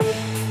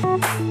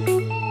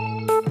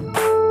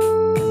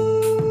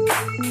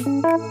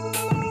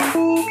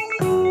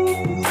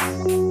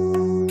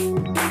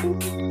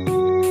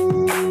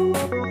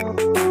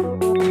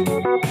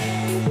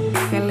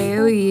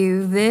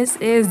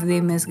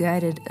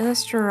Misguided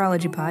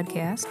Astrology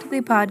Podcast,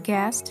 the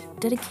podcast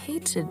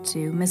dedicated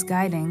to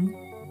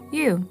misguiding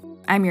you.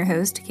 I'm your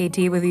host,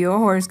 KT, with your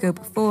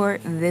horoscope for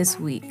this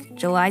week,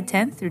 July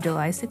 10th through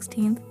July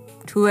 16th,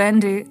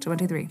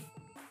 2023.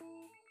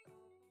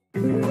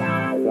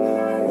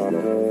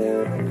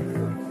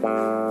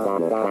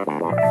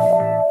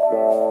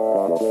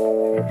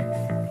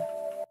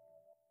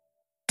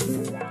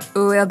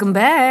 Welcome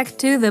back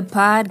to the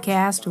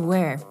podcast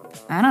where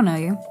I don't know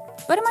you,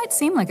 but it might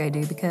seem like I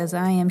do because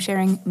I am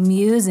sharing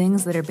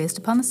musings that are based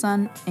upon the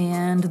sun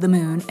and the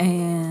moon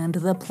and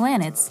the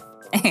planets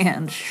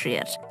and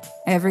shit.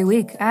 Every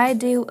week I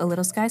do a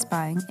little sky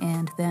spying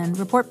and then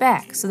report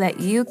back so that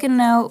you can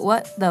know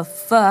what the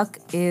fuck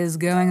is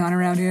going on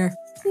around here.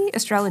 The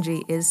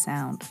astrology is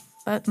sound,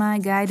 but my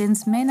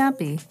guidance may not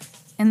be.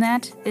 And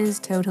that is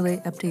totally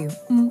up to you.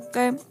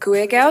 Okay.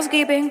 Quick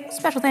housekeeping.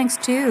 Special thanks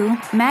to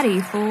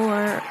Maddie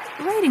for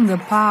rating the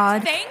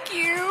pod. Thank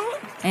you.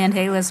 And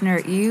hey, listener,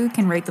 you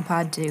can rate the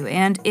pod too.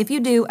 And if you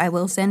do, I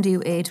will send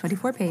you a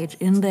 24-page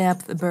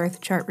in-depth birth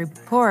chart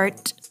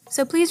report.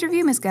 So please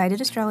review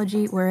Misguided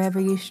Astrology wherever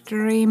you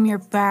stream your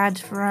pod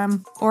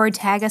from, or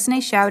tag us in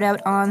a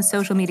shout-out on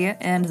social media,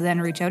 and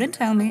then reach out and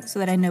tell me so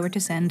that I know where to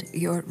send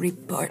your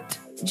report.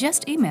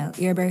 Just email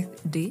your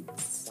birth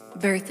dates,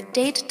 birth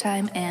date,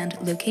 time, and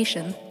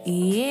location.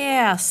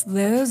 Yes,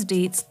 those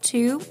dates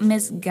to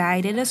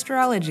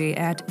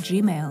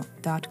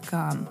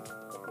misguidedastrology@gmail.com.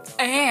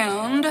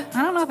 And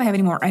I don't know if I have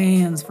any more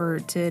ands for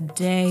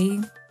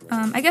today.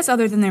 I guess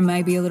other than there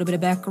might be a little bit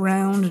of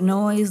background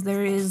noise,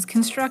 there is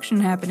construction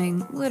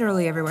happening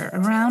literally everywhere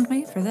around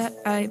me. For that,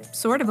 I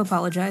sort of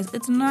apologize.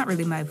 It's not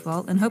really my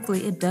fault, and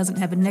hopefully it doesn't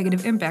have a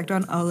negative impact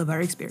on all of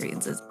our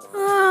experiences.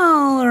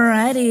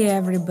 Alrighty,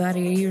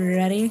 everybody, are you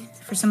ready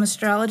for some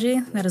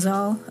astrology? That is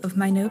all of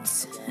my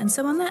notes. And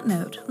so on that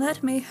note,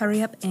 let me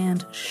hurry up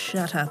and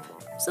shut up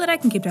so that I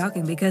can keep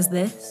talking, because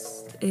this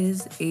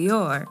is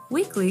your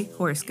weekly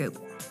horoscope.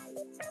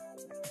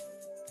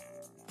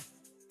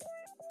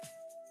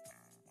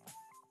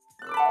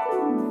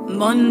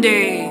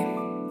 Monday.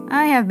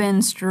 I have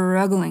been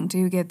struggling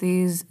to get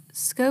these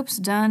scopes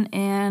done,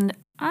 and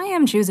I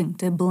am choosing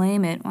to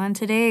blame it on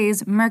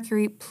today's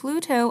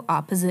Mercury-Pluto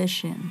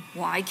opposition.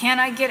 Why can't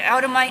I get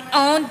out of my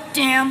own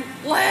damn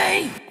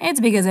way?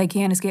 It's because I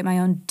can't escape my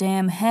own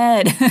damn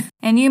head.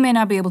 And you may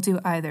not be able to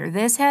either.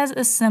 This has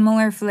a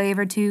similar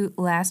flavor to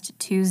last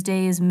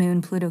Tuesday's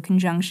Moon-Pluto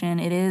conjunction.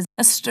 It is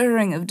a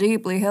stirring of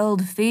deeply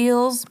held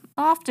feels.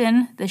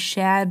 Often, the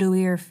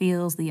shadowier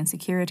feels, the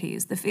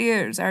insecurities, the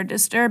fears, our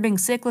disturbing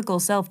cyclical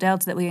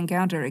self-doubts that we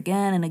encounter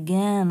again and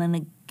again and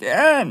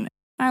again.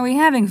 Are we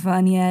having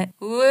fun yet?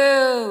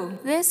 Woo!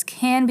 This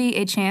can be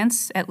a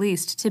chance, at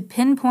least, to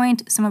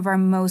pinpoint some of our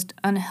most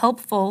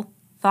unhelpful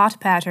thought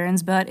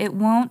patterns, but it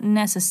won't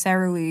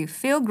necessarily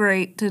feel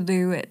great to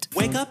do it.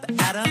 Wake up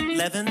at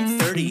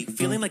 11:30,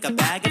 feeling like a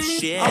bag of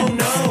shit. Oh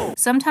no!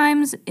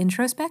 Sometimes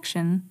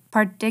introspection,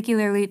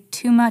 particularly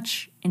too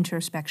much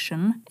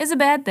introspection, is a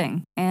bad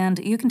thing. And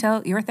you can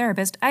tell your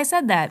therapist I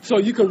said that. So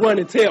you can run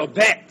and tell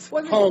that,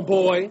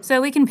 homeboy.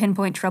 So we can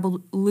pinpoint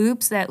troubled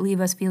loops that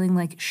leave us feeling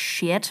like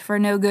shit for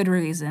no good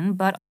reason,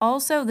 but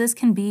also this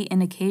can be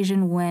an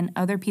occasion when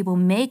other people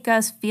make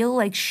us feel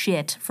like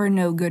shit for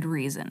no good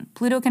reason.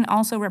 Pluto can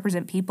also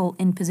represent people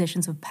in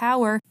positions of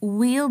power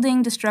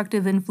wielding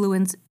destructive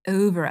influence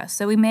over us.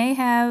 So we may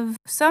have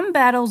some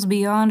battles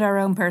beyond our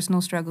own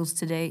personal struggles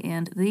today,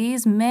 and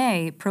these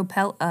may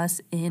propel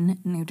us in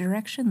new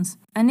directions.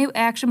 A new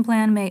action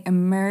plan may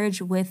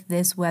emerge with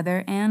this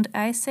weather, and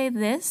I say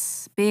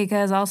this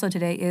because also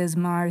today is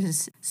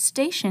Mars'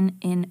 station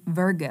in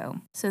Virgo.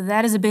 So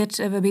that is a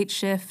bit of a beat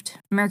shift.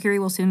 Mercury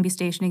will soon be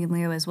stationing in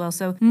Leo as well.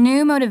 So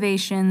new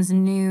motivations,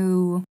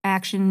 new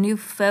action, new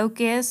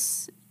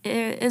focus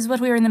is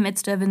what we are in the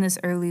midst of in this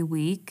early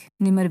week.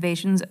 New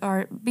motivations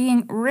are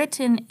being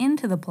written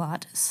into the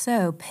plot,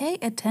 so pay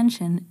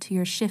attention to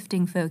your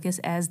shifting focus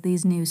as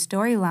these new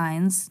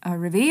storylines are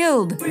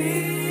revealed.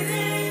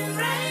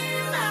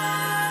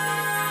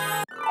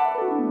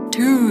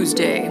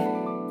 Tuesday.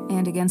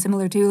 And again,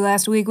 similar to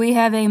last week, we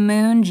have a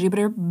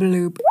Moon-Jupiter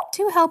bloop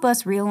to help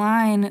us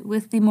realign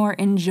with the more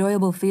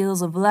enjoyable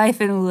feels of life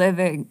and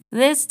living.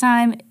 This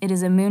time, it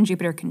is a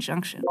Moon-Jupiter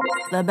conjunction.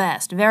 The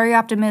best. Very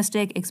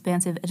optimistic,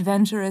 expansive,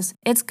 adventurous.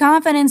 It's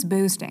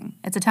confidence-boosting.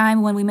 It's a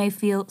time when we may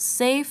feel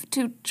safe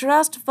to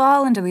just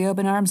fall into the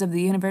open arms of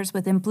the universe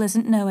with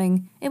implicit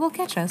knowing it will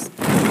catch us.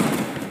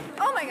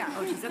 Oh my god.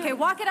 Oh jeez. Okay,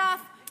 walk it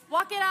off.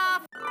 Walk it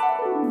off.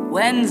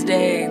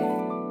 Wednesday.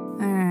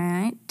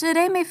 Alright,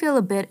 today may feel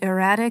a bit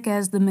erratic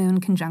as the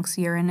moon conjuncts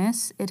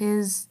Uranus. It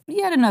is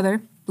yet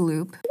another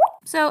bloop.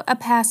 So a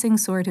passing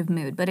sort of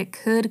mood, but it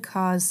could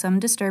cause some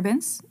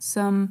disturbance,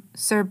 some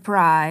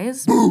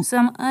surprise,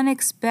 some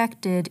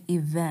unexpected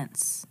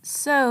events.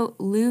 So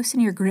loosen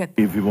your grip.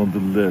 If you want to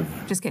live.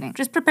 Just kidding.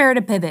 Just prepare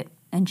to pivot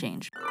and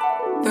change.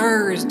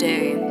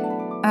 Thursday.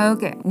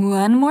 Okay,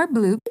 one more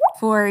bloop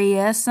for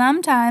you.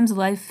 Sometimes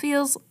life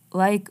feels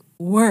like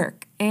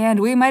work, and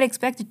we might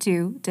expect it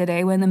to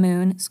today when the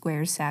moon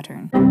squares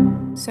Saturn.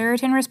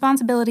 Certain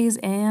responsibilities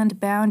and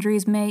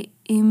boundaries may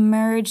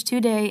emerge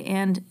today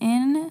and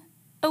in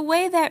a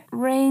way that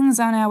rains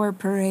on our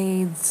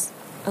parades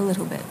a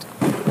little bit.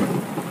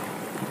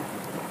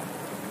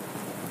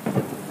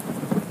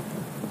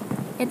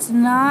 It's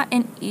not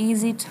an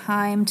easy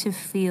time to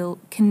feel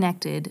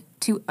connected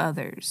to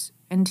others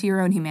and to your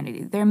own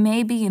humanity. There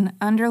may be an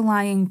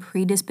underlying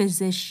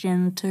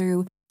predisposition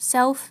to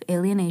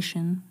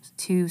self-alienation,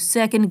 to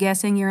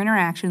second-guessing your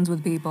interactions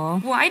with people.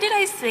 Why did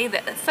I say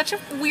that? That's such a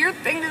weird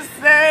thing to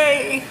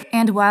say.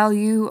 And while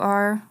you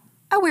are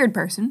a weird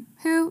person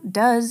who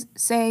does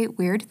say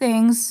weird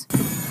things,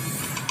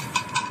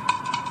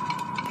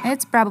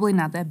 it's probably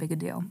not that big a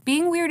deal.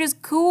 Being weird is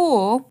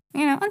cool,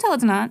 until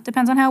it's not.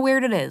 Depends on how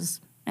weird it is.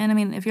 And I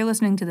mean, if you're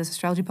listening to this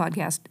astrology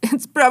podcast,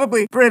 it's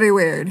probably pretty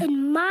weird.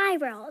 In my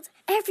world,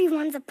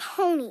 everyone's a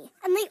pony,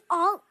 and they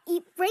all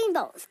eat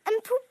rainbows and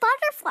poop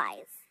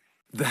butterflies.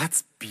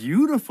 That's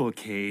beautiful,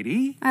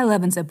 Katie. I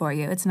love and support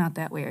you. It's not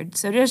that weird.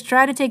 So just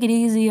try to take it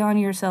easy on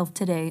yourself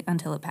today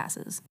until it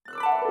passes.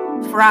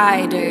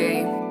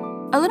 Friday.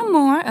 A little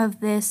more of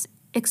this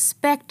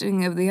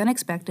expecting of the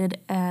unexpected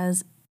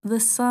as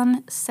the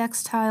sun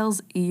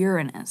sextiles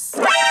Uranus.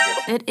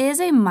 It is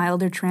a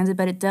milder transit,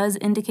 but it does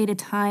indicate a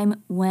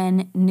time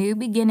when new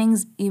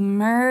beginnings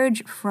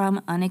emerge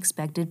from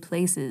unexpected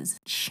places.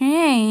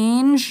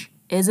 Change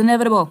is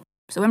inevitable,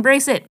 so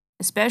embrace it.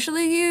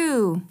 Especially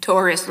you,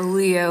 Taurus,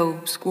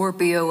 Leo,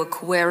 Scorpio,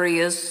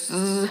 Aquarius.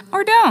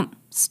 Or don't.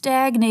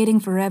 Stagnating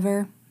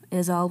forever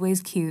is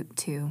always cute,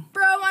 too.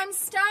 Bro, I'm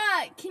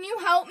stuck. Can you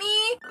help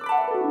me?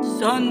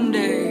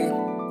 Sunday.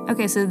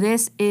 Okay, so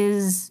this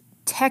is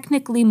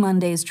technically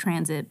Monday's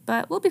transit,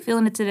 but we'll be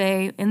feeling it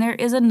today, and there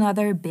is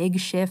another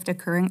big shift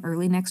occurring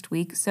early next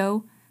week,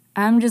 so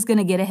I'm just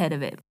gonna get ahead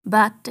of it.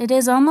 But it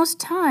is almost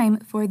time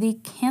for the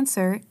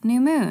Cancer new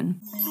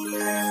moon.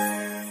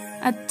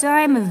 A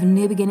time of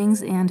new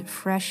beginnings and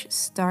fresh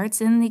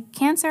starts in the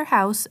Cancer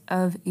house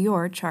of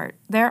your chart.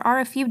 There are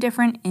a few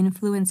different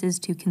influences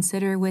to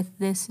consider with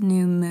this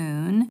new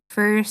moon.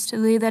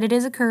 Firstly, that it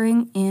is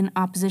occurring in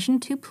opposition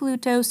to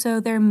Pluto,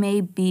 so there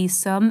may be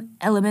some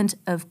element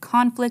of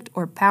conflict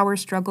or power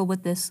struggle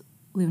with this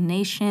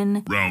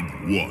lunation.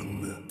 Round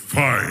 1.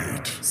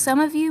 Fight!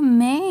 Some of you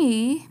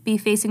may be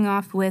facing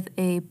off with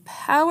a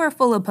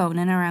powerful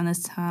opponent around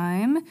this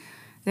time.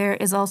 There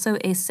is also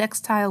a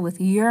sextile with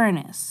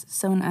Uranus,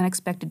 so an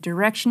unexpected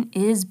direction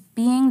is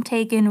being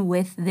taken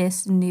with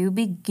this new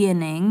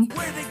beginning.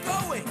 Where they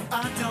going?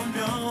 I don't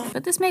know.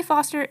 But this may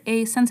foster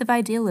a sense of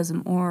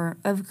idealism or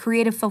of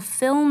creative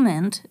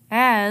fulfillment,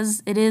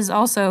 as it is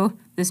also,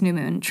 this new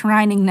moon,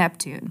 trining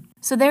Neptune.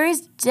 So there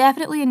is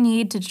definitely a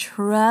need to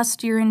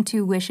trust your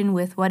intuition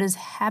with what is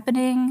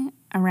happening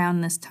around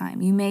this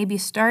time. You may be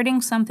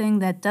starting something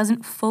that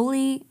doesn't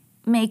fully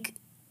make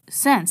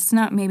sense. It's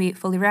not maybe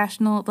fully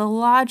rational. The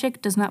logic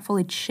does not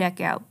fully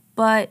check out,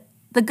 but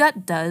the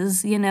gut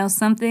does.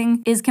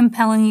 Something is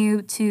compelling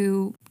you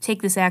to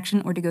take this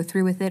action or to go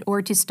through with it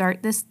or to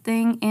start this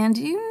thing, and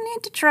you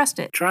need to trust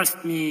it.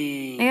 Trust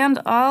me. And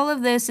all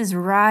of this is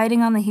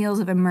riding on the heels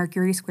of a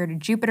Mercury square to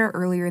Jupiter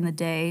earlier in the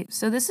day.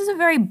 So this is a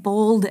very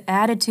bold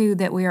attitude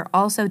that we are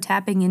also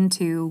tapping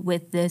into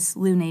with this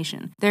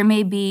lunation. There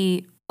may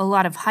be a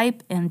lot of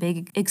hype and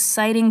big,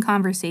 exciting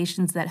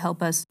conversations that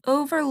help us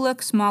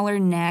overlook smaller,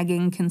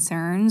 nagging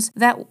concerns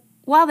that,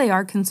 while they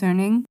are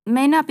concerning,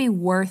 may not be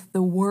worth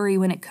the worry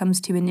when it comes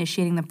to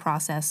initiating the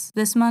process.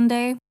 This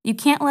Monday, you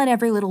can't let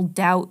every little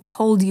doubt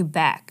hold you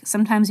back.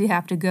 Sometimes you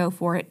have to go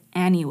for it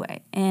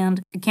anyway.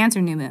 And the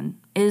Cancer new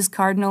moon is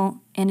cardinal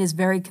and is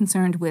very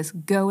concerned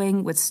with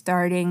going, with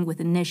starting,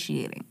 with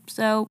initiating.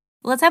 So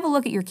let's have a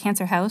look at your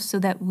Cancer house so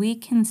that we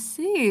can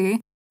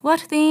see what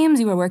themes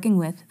you are working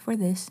with for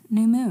this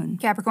new moon.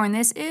 Capricorn,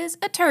 this is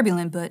a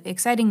turbulent but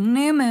exciting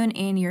new moon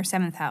in your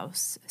 7th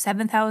house.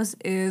 7th house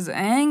is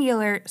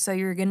angular, so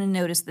you're going to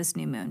notice this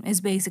new moon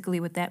is basically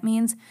what that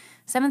means.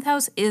 7th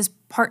house is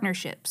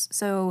partnerships,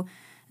 so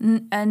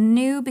a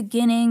new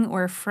beginning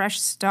or a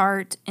fresh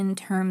start in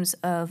terms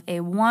of a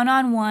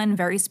one-on-one,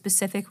 very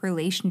specific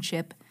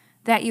relationship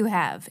that you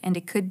have. And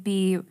it could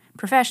be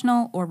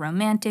professional or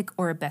romantic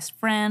or a best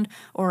friend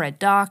or a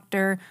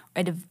doctor,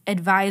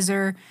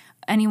 advisor,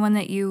 anyone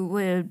that you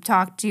would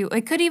talk to.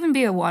 It could even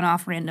be a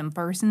one-off random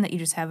person that you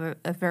just have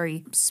a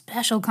very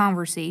special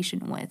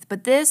conversation with.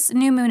 But this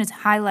new moon is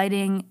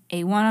highlighting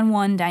a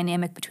one-on-one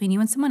dynamic between you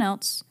and someone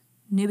else.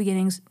 New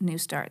beginnings, new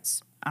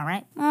starts. All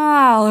right?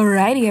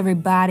 Alrighty,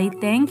 everybody.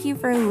 Thank you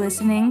for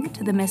listening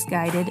to the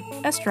Misguided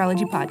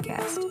Astrology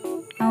Podcast.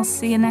 I'll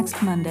see you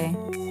next Monday.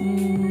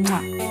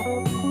 Mwah.